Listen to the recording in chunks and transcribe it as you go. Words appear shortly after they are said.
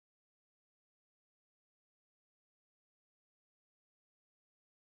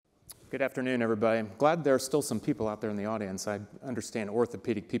Good afternoon, everybody. I'm glad there are still some people out there in the audience. I understand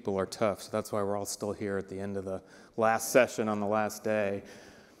orthopedic people are tough, so that's why we're all still here at the end of the last session on the last day.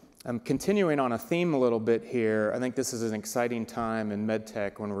 I'm continuing on a theme a little bit here. I think this is an exciting time in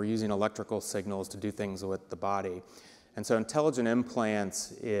medtech when we're using electrical signals to do things with the body. And so Intelligent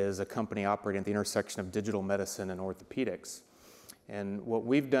Implants is a company operating at the intersection of digital medicine and orthopedics. And what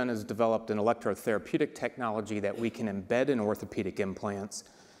we've done is developed an electrotherapeutic technology that we can embed in orthopedic implants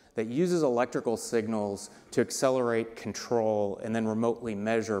that uses electrical signals to accelerate, control, and then remotely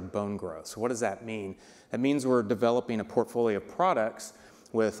measure bone growth. So what does that mean? That means we're developing a portfolio of products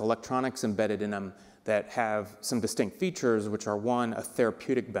with electronics embedded in them that have some distinct features, which are one, a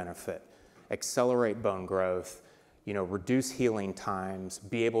therapeutic benefit, accelerate bone growth, reduce healing times,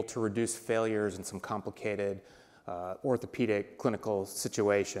 be able to reduce failures in some complicated orthopedic clinical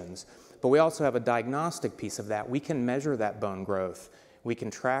situations. But we also have a diagnostic piece of that. We can measure that bone growth. We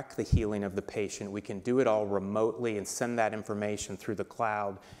can track the healing of the patient. We can do it all remotely and send that information through the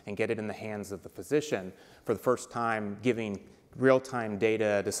cloud and get it in the hands of the physician for the first time, giving real-time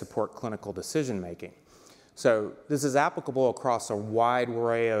data to support clinical decision-making. So this is applicable across a wide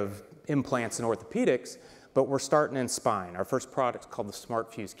array of implants in orthopedics, but we're starting in spine. Our first product is called the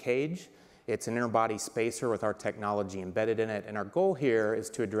SmartFuse Cage. It's an interbody spacer with our technology embedded in it, and our goal here is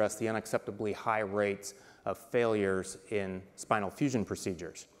to address the unacceptably high rates of failures in spinal fusion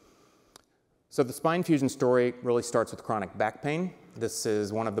procedures. So the spine fusion story really starts with chronic back pain. This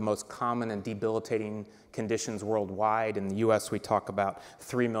is one of the most common and debilitating conditions worldwide. In the US, we talk about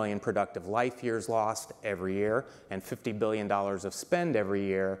 3 million productive life years lost every year and $50 billion of spend every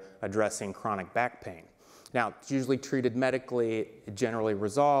year addressing chronic back pain. Now, it's usually treated medically, it generally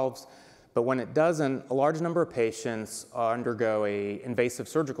resolves, but when it doesn't, a large number of patients undergo an invasive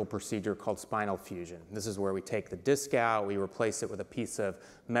surgical procedure called spinal fusion. This is where we take the disc out, we replace it with a piece of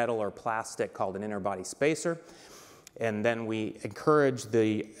metal or plastic called an interbody spacer, and then we encourage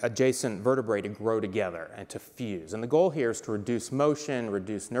the adjacent vertebrae to grow together and to fuse. And the goal here is to reduce motion,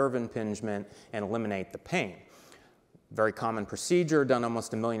 reduce nerve impingement, and eliminate the pain. Very common procedure, done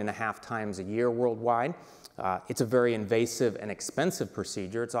almost 1.5 million times a year worldwide. It's a very invasive and expensive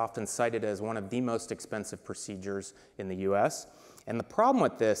procedure. It's often cited as one of the most expensive procedures in the US. And the problem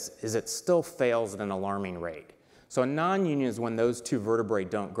with this is it still fails at an alarming rate. So a non-union is when those two vertebrae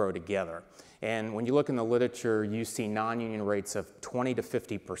don't grow together. And when you look in the literature, you see non-union rates of 20 to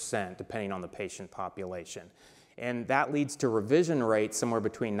 50%, depending on the patient population. And that leads to revision rates somewhere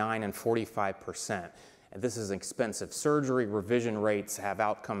between 9 and 45%. And this is expensive surgery. Revision rates have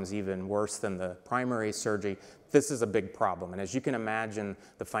outcomes even worse than the primary surgery. This is a big problem. And as you can imagine,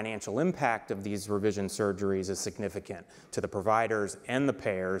 the financial impact of these revision surgeries is significant to the providers and the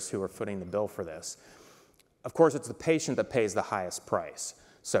payers who are footing the bill for this. Of course, it's the patient that pays the highest price.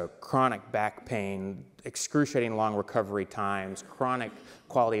 So chronic back pain, excruciating long recovery times, chronic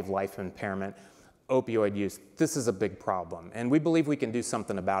quality of life impairment, opioid use, this is a big problem. And we believe we can do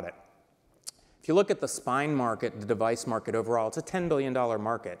something about it. If you look at the spine market, the device market overall, it's a $10 billion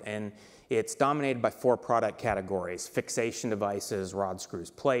market, and it's dominated by 4 product categories: fixation devices, rods, screws,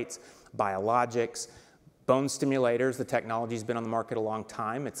 plates, biologics, bone stimulators. The technology's been on the market a long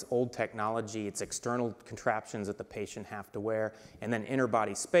time. It's old technology. It's external contraptions that the patient have to wear, and then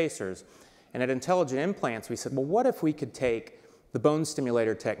interbody spacers. And at Intelligent Implants, we said, well, what if we could take the bone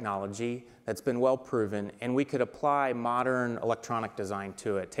stimulator technology that's been well proven, and we could apply modern electronic design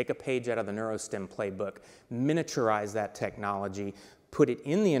to it, take a page out of the NeuroStim playbook, miniaturize that technology, put it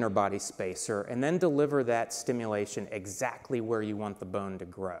in the interbody spacer, and then deliver that stimulation exactly where you want the bone to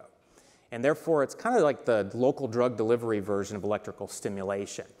grow. And therefore, it's kind of like the local drug delivery version of electrical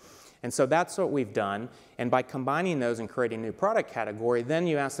stimulation. And so that's what we've done. And by combining those and creating a new product category, then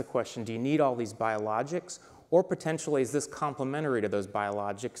you ask the question, do you need all these biologics? Or potentially, is this complementary to those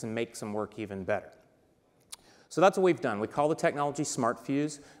biologics and makes them work even better? So that's what we've done. We call the technology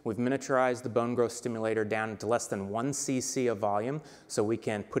SmartFuse. We've miniaturized the bone growth stimulator down to less than 1 cc of volume, so we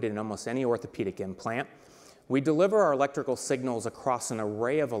can put it in almost any orthopedic implant. We deliver our electrical signals across an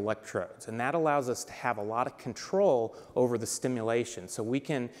array of electrodes, and that allows us to have a lot of control over the stimulation. So we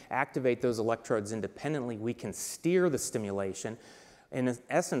can activate those electrodes independently. We can steer the stimulation. In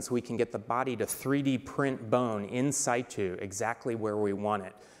essence, we can get the body to 3D print bone in situ exactly where we want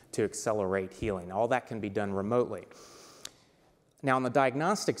it to accelerate healing. All that can be done remotely. Now, on the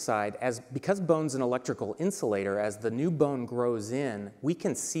diagnostic side, because bone's an electrical insulator, as the new bone grows in, we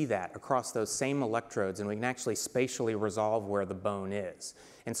can see that across those same electrodes, and we can actually spatially resolve where the bone is.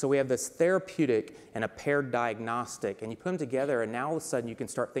 And so we have this therapeutic and a paired diagnostic, and you put them together, and now all of a sudden you can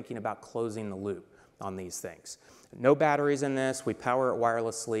start thinking about closing the loop. on these things. No batteries in this. We power it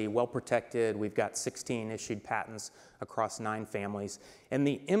wirelessly, well protected. We've got 16 issued patents across 9 families. And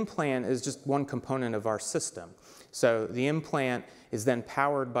the implant is just one component of our system. So the implant is then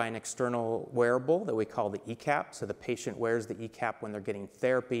powered by an external wearable that we call the ECAP. So the patient wears the ECAP when they're getting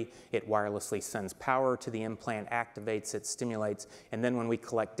therapy. It wirelessly sends power to the implant, activates it, stimulates, and then when we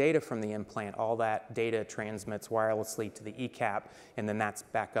collect data from the implant, all that data transmits wirelessly to the ECAP, and then that's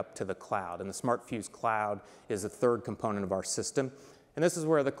back up to the cloud. And the SmartFuse cloud is the third component of our system. And this is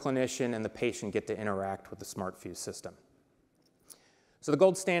where the clinician and the patient get to interact with the SmartFuse system. So the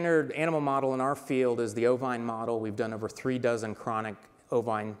gold standard animal model in our field is the ovine model. We've done over 3 dozen chronic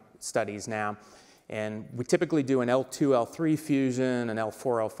ovine studies now. And we typically do an L2, L3 fusion, an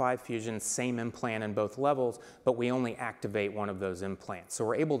L4, L5 fusion, same implant in both levels, but we only activate one of those implants. So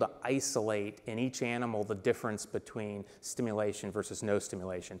we're able to isolate in each animal the difference between stimulation versus no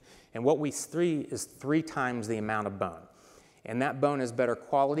stimulation. And what we see is 3 times the amount of bone. And that bone is better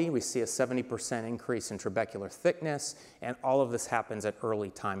quality. We see a 70% increase in trabecular thickness, and all of this happens at early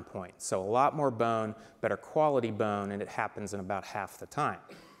time points. So a lot more bone, better quality bone, and it happens in about half the time.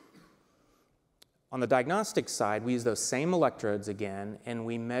 On the diagnostic side, we use those same electrodes again, and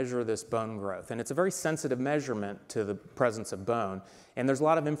we measure this bone growth. And it's a very sensitive measurement to the presence of bone, and there's a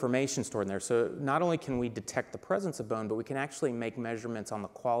lot of information stored in there. So not only can we detect the presence of bone, but we can actually make measurements on the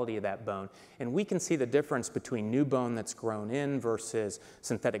quality of that bone. And we can see the difference between new bone that's grown in versus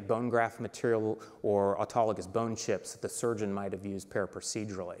synthetic bone graft material or autologous bone chips that the surgeon might have used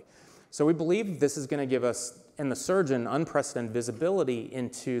paraprocedurally. So we believe this is going to give us and the surgeon unprecedented visibility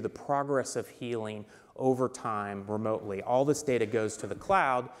into the progress of healing over time remotely. All this data goes to the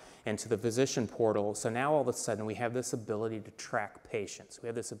cloud and to the physician portal. So now all of a sudden we have this ability to track patients. We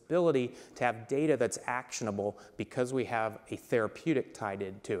have this ability to have data that's actionable because we have a therapeutic tied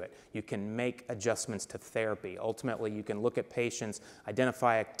into it. You can make adjustments to therapy. Ultimately, you can look at patients,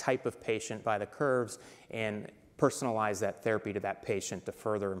 identify a type of patient by the curves, and personalize that therapy to that patient to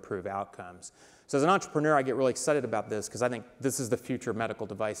further improve outcomes. So as an entrepreneur, I get really excited about this because I think this is the future of medical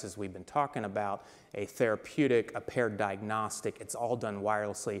devices we've been talking about, a therapeutic, a paired diagnostic. It's all done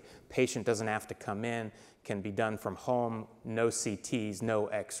wirelessly. Patient doesn't have to come in, can be done from home, no CTs, no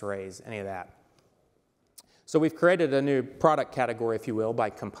x-rays, any of that. So we've created a new product category, if you will, by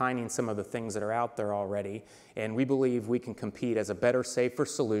combining some of the things that are out there already, and we believe we can compete as a better, safer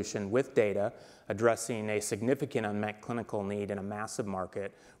solution with data, addressing a significant unmet clinical need in a massive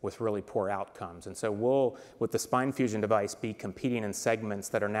market with really poor outcomes. And so we'll, with the spine fusion device, be competing in segments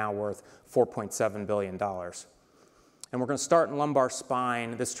that are now worth $4.7 billion. And we're going to start in lumbar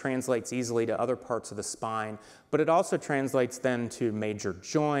spine. This translates easily to other parts of the spine, but it also translates then to major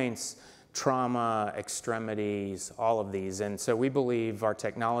joints, trauma, extremities, all of these. And so we believe our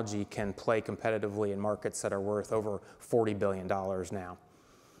technology can play competitively in markets that are worth over $40 billion now.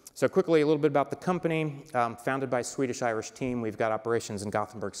 So quickly, a little bit about the company. Founded by a Swedish-Irish team. We've got operations in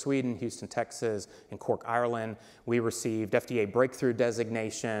Gothenburg, Sweden, Houston, Texas, and Cork, Ireland. We received FDA breakthrough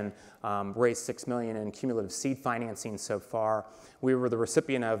designation, raised $6 million in cumulative seed financing so far. We were the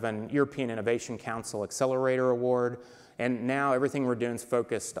recipient of an European Innovation Council Accelerator Award. And now everything we're doing is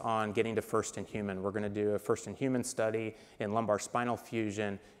focused on getting to first-in-human. We're going to do a first-in-human study in lumbar spinal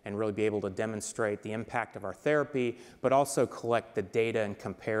fusion and really be able to demonstrate the impact of our therapy, but also collect the data and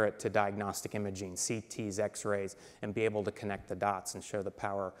compare it to diagnostic imaging, CTs, X-rays, and be able to connect the dots and show the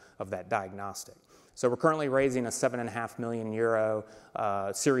power of that diagnostic. So we're currently raising a €7.5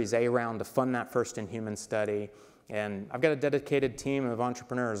 million Series A round to fund that first-in-human study. And I've got a dedicated team of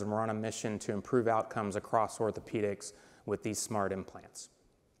entrepreneurs, and we're on a mission to improve outcomes across orthopedics with these smart implants.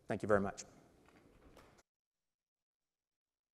 Thank you very much.